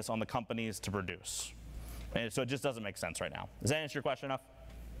strenuous on the companies to produce. And so it just doesn't make sense right now. Does that answer your question enough?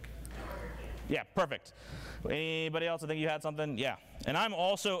 Yeah, perfect. Anybody else? I think you had something? Yeah. And I'm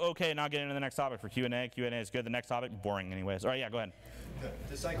also okay not getting into the next topic for Q&A. Q&A is good. The next topic, boring anyways. All right, yeah, go ahead.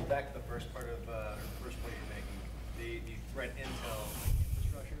 To cycle back to the first part of first point you're making, the threat intel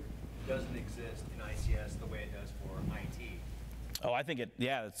infrastructure doesn't exist in ICS the way it does for IT. Oh, I think it,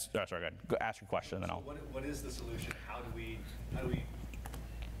 yeah, that's, oh, sorry, go ahead. Go ask your question, and then I'll. What is the solution? How do we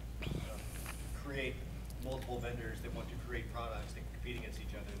create multiple vendors that want to create products that can compete against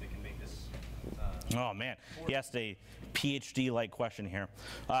each other that can make this? Oh, man. He asked a PhD-like question here.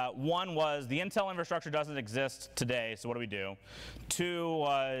 One was, the Intel infrastructure doesn't exist today, so what do we do? Two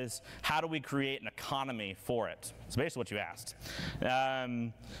was, how do we create an economy for it? It's basically what you asked.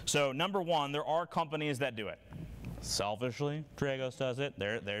 So number one, there are companies that do it. Selfishly, Dragos does it.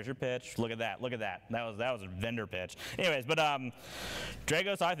 There's your pitch. Look at that. Look at that. That was a vendor pitch. Anyways, but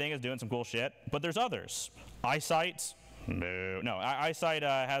Dragos, I think, is doing some cool shit. But there's others. iSight. No. iSight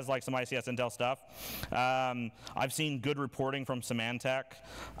has like some ICS Intel stuff. I've seen good reporting from Symantec,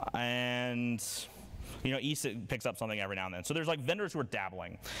 and you know, ESIT picks up something every now and then. So there's like vendors who are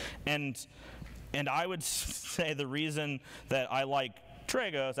dabbling, and I would say the reason that I like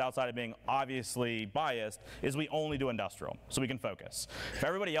Dragos, outside of being obviously biased, is we only do industrial, so we can focus. For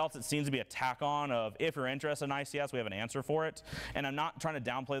everybody else, it seems to be a tack-on of, if you're interested in ICS, we have an answer for it. And I'm not trying to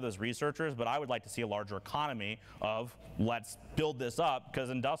downplay those researchers, but I would like to see a larger economy of, let's build this up, because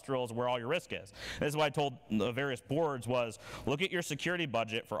industrial is where all your risk is. This is what I told the various boards was, look at your security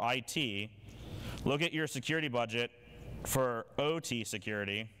budget for IT, look at your security budget for OT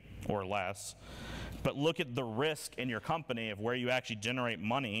security, or less, but look at the risk in your company of where you actually generate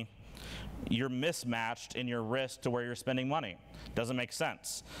money. You're mismatched in your risk to where you're spending money. Doesn't make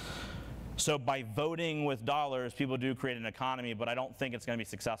sense. So by voting with dollars, people do create an economy, but I don't think it's going to be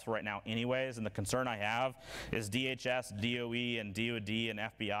successful right now anyways. And the concern I have is DHS, DOE, and DOD, and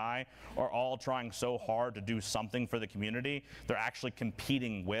FBI are all trying so hard to do something for the community. They're actually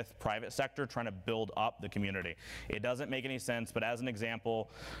competing with private sector, trying to build up the community. It doesn't make any sense, but as an example,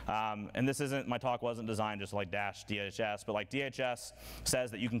 and this isn't, my talk wasn't designed just to like dash DHS, but like DHS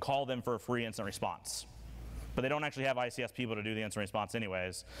says that you can call them for a free instant response. But they don't actually have ICS people to do the instant response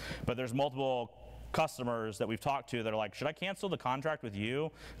anyways. But there's multiple customers that we've talked to that are like, should I cancel the contract with you?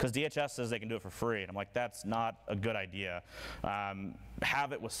 Because DHS says they can do it for free. And I'm like, that's not a good idea.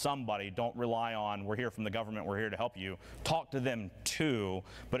 Have it with somebody. Don't rely on, we're here from the government, we're here to help you. Talk to them too,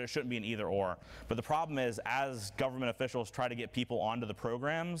 but it shouldn't be an either or. But the problem is, as government officials try to get people onto the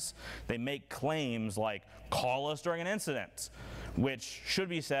programs, they make claims like, call us during an incident, which should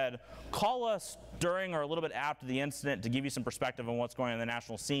be said, call us during or a little bit after the incident to give you some perspective on what's going on in the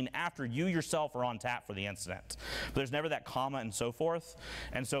national scene after you yourself are on tap for the incident. But there's never that comma and so forth.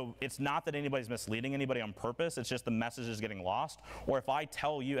 And so it's not that anybody's misleading anybody on purpose, it's just the message is getting lost. Or if I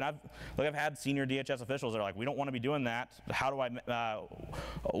tell you, and I've had senior DHS officials that are like, we don't want to be doing that. How do I,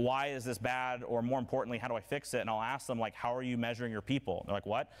 why is this bad? Or more importantly, how do I fix it? And I'll ask them, like, how are you measuring your people? They're like,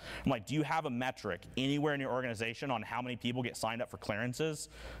 what? I'm like, do you have a metric anywhere in your organization on how many people get signed up for clearances?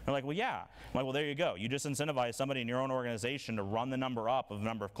 They're like, well, yeah. I'm like, well, there you you go. You just incentivize somebody in your own organization to run the number up of the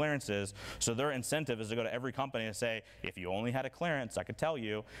number of clearances, so their incentive is to go to every company and say, if you only had a clearance, I could tell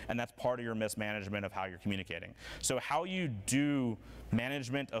you, and that's part of your mismanagement of how you're communicating. So how you do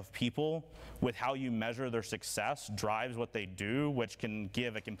management of people with how you measure their success drives what they do, which can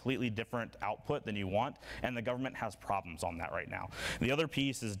give a completely different output than you want, and the government has problems on that right now. The other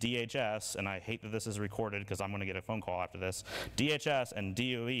piece is DHS, and I hate that this is recorded because I'm going to get a phone call after this. DHS and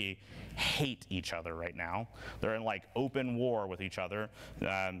DOE hate each other right now. They're in like open war with each other.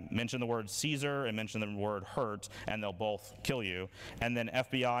 Mention the word Caesar and mention the word hurt, and they'll both kill you. And then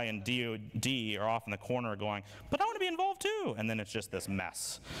FBI and DOD are off in the corner going, but I want to be involved too. And then it's just this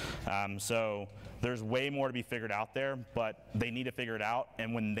mess. So there's way more to be figured out there, but they need to figure it out.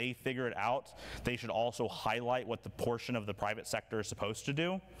 And when they figure it out, they should also highlight what the portion of the private sector is supposed to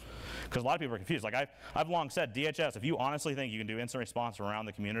do. Because a lot of people are confused. Like I've long said, DHS, if you honestly think you can do instant response around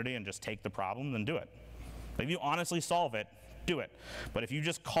the community and just take the problem, then do it. If you honestly solve it, do it. But if you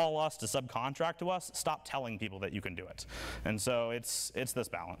just call us to subcontract to us, stop telling people that you can do it. And so it's this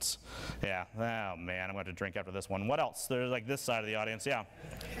balance. Yeah. Oh man, I'm going to drink after this one. What else? There's like this side of the audience. Yeah.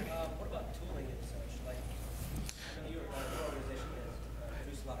 What about tooling and such? Like, I know your organization has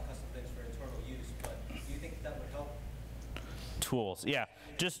produced a lot of custom things for internal use, but do you think that would help? Tools. Yeah.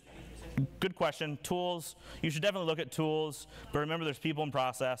 Just good question. Tools. You should definitely look at tools, but remember there's people and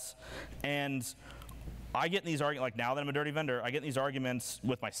process. And I get in these arguments, like now that I'm a dirty vendor, I get in these arguments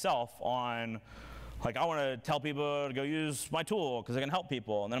with myself on, like, I want to tell people to go use my tool because it can help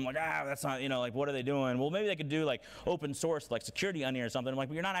people. And then I'm like, that's not, like, what are they doing? Well, maybe they could do, like, open source, like Security Onion or something. I'm like,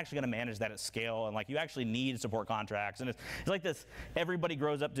 but you're not actually going to manage that at scale. And, like, you actually need support contracts. And it's like this everybody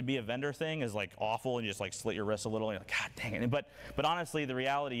grows up to be a vendor thing is, like, awful, and you just, like, slit your wrists a little. And you're like, God dang it. But honestly, the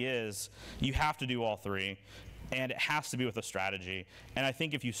reality is you have to do all three. And it has to be with a strategy. And I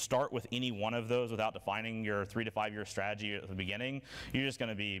think if you start with any one of those without defining your 3 to 5 year strategy at the beginning, you're just going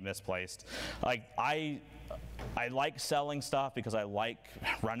to be misplaced. Like I like selling stuff because I like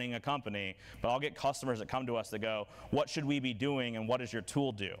running a company, but I'll get customers that come to us that go, what should we be doing and what does your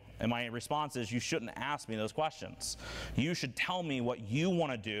tool do? And my response is, you shouldn't ask me those questions. You should tell me what you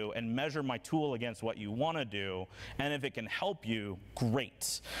want to do and measure my tool against what you want to do, and if it can help you,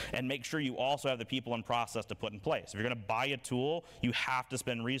 great. And make sure you also have the people and process to put in place. If you're going to buy a tool, you have to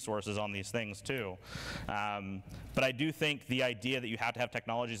spend resources on these things too. But I do think the idea that you have to have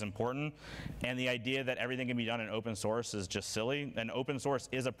technology is important, and the idea that everything can be done in open source is just silly. And open source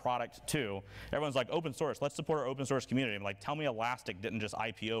is a product too. Everyone's like, open source, let's support our open source community. I'm like, tell me Elastic didn't just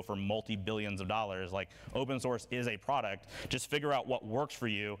IPO for multi-billions of dollars. Like, open source is a product. Just figure out what works for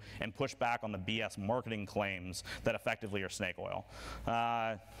you and push back on the BS marketing claims that effectively are snake oil.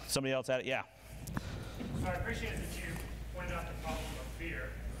 Somebody else had it? Yeah. So I appreciate that you pointed out the problem of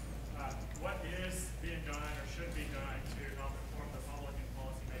fear. What is being done or should be done to help inform the public and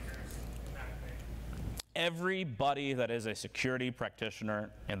policymakers in that thing? Everybody that is a security practitioner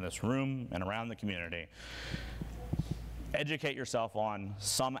in this room and around the community, educate yourself on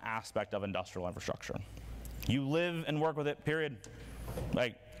some aspect of industrial infrastructure. You live and work with it, period.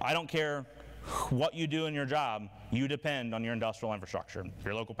 Like, I don't care what you do in your job, you depend on your industrial infrastructure,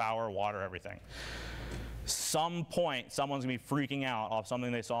 your local power, water, everything. Some point, someone's gonna be freaking out off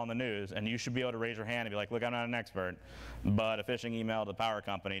something they saw in the news, and you should be able to raise your hand and be like, look, I'm not an expert, but a phishing email to the power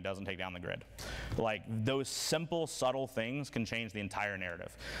company doesn't take down the grid. Like, those simple, subtle things can change the entire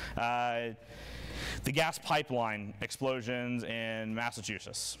narrative. The gas pipeline explosions in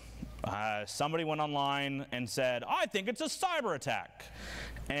Massachusetts. Somebody went online and said, I think it's a cyber attack.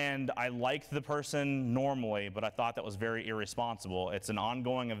 And I liked the person normally, but I thought that was very irresponsible. It's an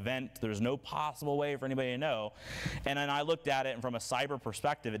ongoing event. There's no possible way for anybody to know. And then I looked at it, and from a cyber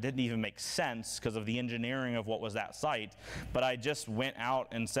perspective, it didn't even make sense because of the engineering of what was that site. But I just went out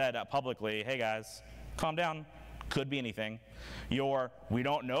and said publicly, hey guys, calm down. Could be anything. We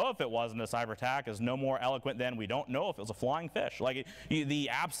don't know if it wasn't a cyber attack is no more eloquent than we don't know if it was a flying fish. Like, the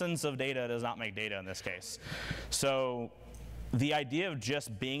absence of data does not make data in this case. So the idea of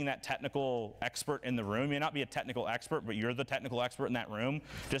just being that technical expert in the room, you may not be a technical expert, but you're the technical expert in that room,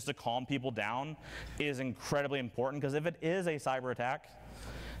 just to calm people down, is incredibly important. Because if it is a cyber attack,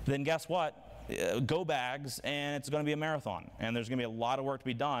 then guess what? Go bags, and it's going to be a marathon, and there's going to be a lot of work to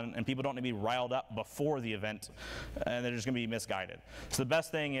be done, and people don't need to be riled up before the event, and they're just going to be misguided. So the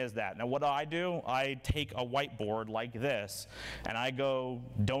best thing is that. Now, what do? I take a whiteboard like this, and I go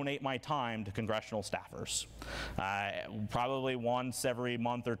donate my time to congressional staffers. Probably once every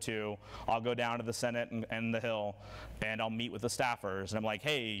month or two, I'll go down to the Senate and the Hill, and I'll meet with the staffers, and I'm like,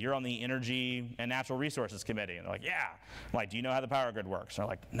 hey, you're on the Energy and Natural Resources Committee. And they're like, yeah. I'm like, do you know how the power grid works? And they're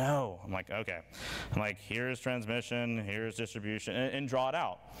like, no. I'm like, okay. I'm like, here's transmission, here's distribution, and draw it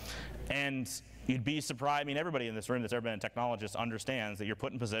out. And you'd be surprised. I mean, everybody in this room that's ever been a technologist understands that you're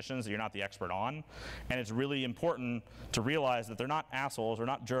put in positions that you're not the expert on, and it's really important to realize that they're not assholes or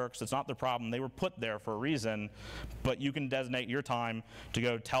not jerks. It's not their problem. They were put there for a reason, but you can designate your time to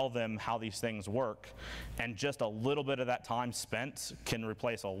go tell them how these things work, and just a little bit of that time spent can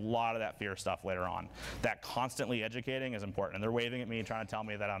replace a lot of that fear stuff later on. That constantly educating is important, and they're waving at me trying to tell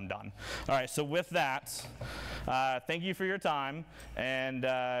me that I'm done. All right, so with that, thank you for your time, and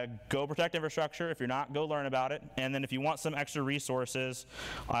go protect infrastructure. If you're not, go learn about it. And then if you want some extra resources,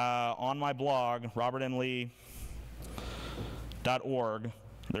 on my blog, robertmlee.org,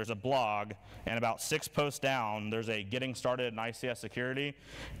 there's a blog, and about 6 posts down, there's a getting started in ICS security,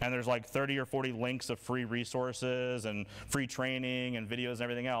 and there's like 30 or 40 links of free resources and free training and videos and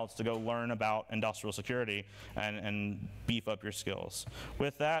everything else to go learn about industrial security and beef up your skills.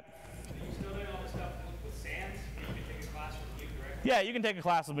 With that, Are you still doing all this stuff with SANS? You can take a class with you directly? yeah, you can take a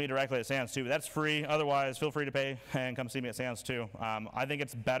class with me directly at SANS too, but that's free. Otherwise, feel free to pay and come see me at SANS too. I think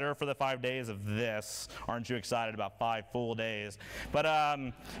it's better for the 5 days of this. Aren't you excited about 5 full days? But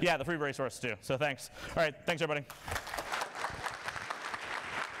yeah, the free resources too. So thanks. All right, thanks everybody.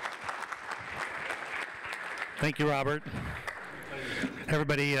 Thank you, Robert.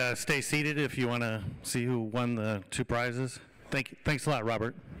 Everybody stay seated if you want to see who won the 2 prizes. Thanks a lot,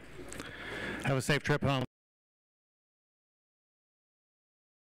 Robert. Have a safe trip home.